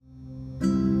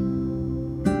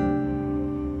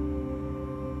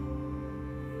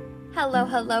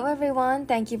Hello everyone.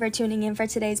 Thank you for tuning in for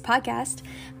today's podcast.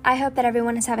 I hope that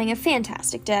everyone is having a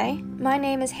fantastic day. My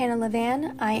name is Hannah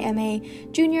Levan. I am a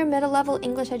junior middle-level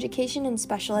English education and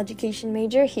special education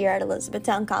major here at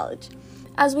Elizabethtown College.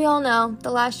 As we all know,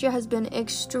 the last year has been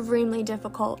extremely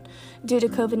difficult due to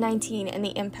COVID-19 and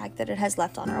the impact that it has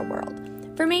left on our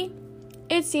world. For me,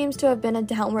 it seems to have been a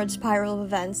downward spiral of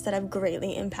events that have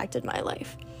greatly impacted my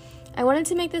life. I wanted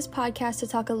to make this podcast to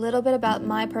talk a little bit about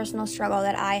my personal struggle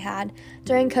that I had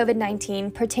during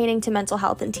COVID-19 pertaining to mental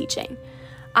health and teaching.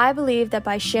 I believe that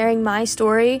by sharing my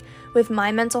story with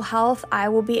my mental health, I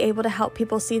will be able to help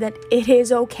people see that it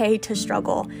is okay to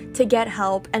struggle, to get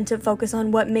help, and to focus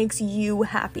on what makes you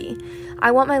happy.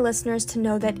 I want my listeners to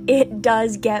know that it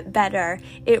does get better.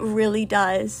 It really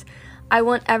does. I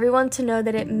want everyone to know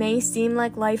that it may seem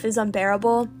like life is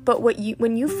unbearable, but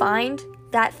when you find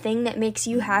that thing that makes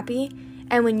you happy,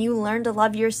 and when you learn to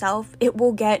love yourself, it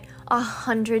will get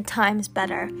 100 times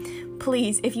better.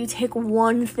 Please, if you take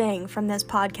one thing from this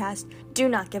podcast, do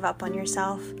not give up on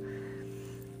yourself.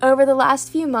 Over the last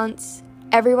few months,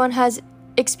 everyone has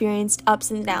experienced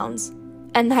ups and downs,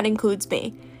 and that includes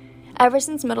me. Ever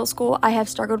since middle school, I have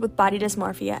struggled with body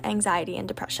dysmorphia, anxiety, and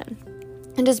depression.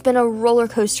 It has been a roller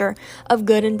coaster of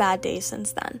good and bad days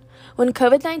since then. When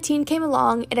COVID-19 came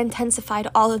along, it intensified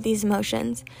all of these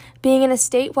emotions. Being in a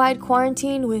statewide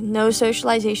quarantine with no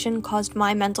socialization caused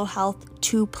my mental health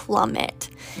to plummet.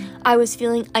 I was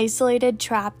feeling isolated,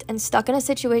 trapped, and stuck in a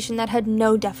situation that had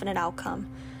no definite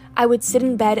outcome. I would sit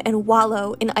in bed and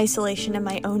wallow in isolation and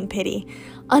my own pity.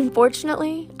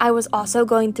 Unfortunately, I was also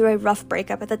going through a rough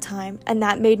breakup at the time, and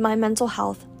that made my mental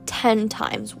health 10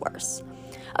 times worse.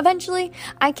 Eventually,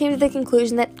 I came to the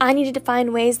conclusion that I needed to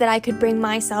find ways that I could bring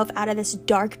myself out of this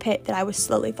dark pit that I was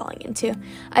slowly falling into.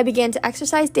 I began to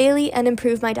exercise daily and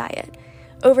improve my diet.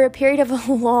 Over a period of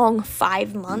a long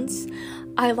 5 months,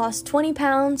 I lost 20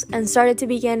 pounds and started to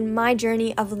begin my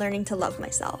journey of learning to love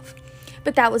myself.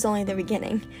 But that was only the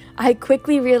beginning. I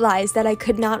quickly realized that I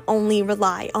could not only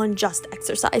rely on just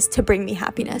exercise to bring me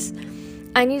happiness.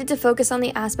 I needed to focus on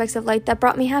the aspects of life that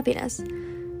brought me happiness.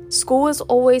 School is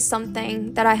always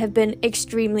something that I have been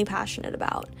extremely passionate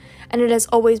about, and it has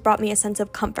always brought me a sense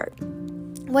of comfort.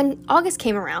 When August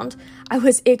came around, I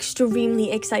was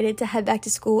extremely excited to head back to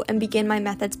school and begin my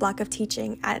methods block of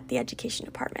teaching at the education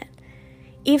department.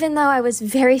 Even though I was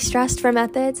very stressed for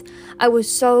methods, I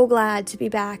was so glad to be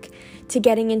back to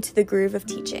getting into the groove of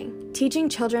teaching. Teaching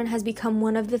children has become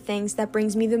one of the things that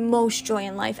brings me the most joy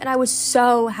in life, and I was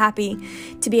so happy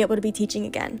to be able to be teaching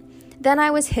again. Then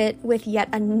I was hit with yet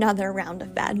another round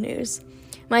of bad news.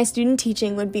 My student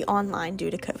teaching would be online due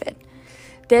to COVID.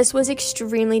 This was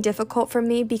extremely difficult for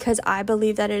me because I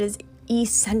believe that it is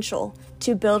essential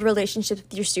to build relationships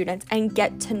with your students and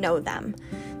get to know them.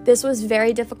 This was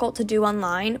very difficult to do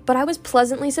online, but I was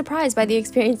pleasantly surprised by the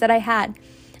experience that I had.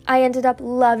 I ended up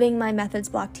loving my methods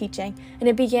block teaching, and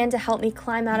it began to help me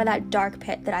climb out of that dark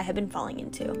pit that I had been falling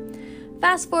into.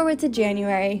 Fast forward to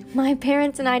January, my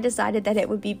parents and I decided that it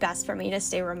would be best for me to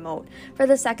stay remote for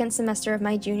the second semester of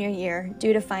my junior year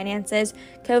due to finances,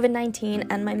 COVID-19,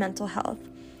 and my mental health.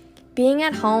 Being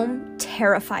at home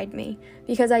terrified me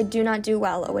because I do not do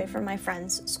well away from my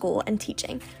friends, school, and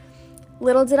teaching.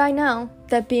 Little did I know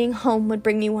that being home would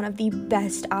bring me one of the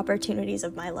best opportunities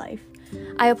of my life.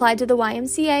 I applied to the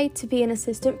YMCA to be an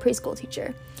assistant preschool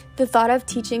teacher. The thought of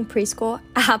teaching preschool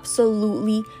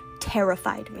absolutely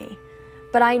terrified me.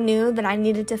 But I knew that I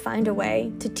needed to find a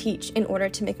way to teach in order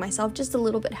to make myself just a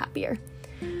little bit happier.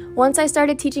 Once I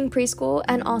started teaching preschool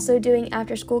and also doing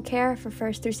after-school care for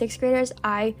 1st through 6th graders,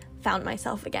 I found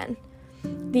myself again.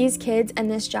 These kids and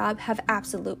this job have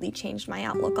absolutely changed my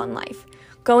outlook on life.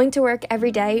 Going to work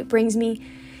every day brings me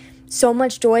so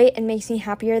much joy and makes me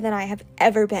happier than I have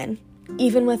ever been,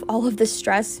 even with all of the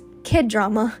stress, kid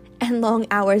drama, and long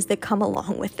hours that come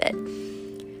along with it.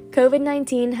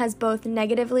 COVID-19 has both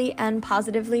negatively and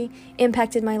positively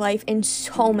impacted my life in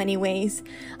so many ways.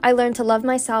 I learned to love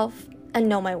myself and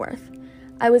know my worth.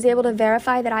 I was able to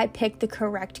verify that I picked the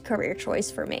correct career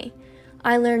choice for me.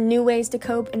 I learned new ways to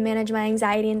cope and manage my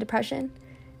anxiety and depression.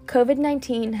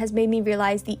 COVID-19 has made me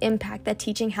realize the impact that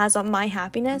teaching has on my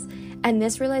happiness, and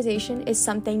this realization is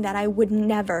something that I would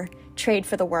never trade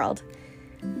for the world.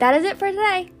 That is it for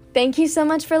today. Thank you so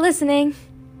much for listening.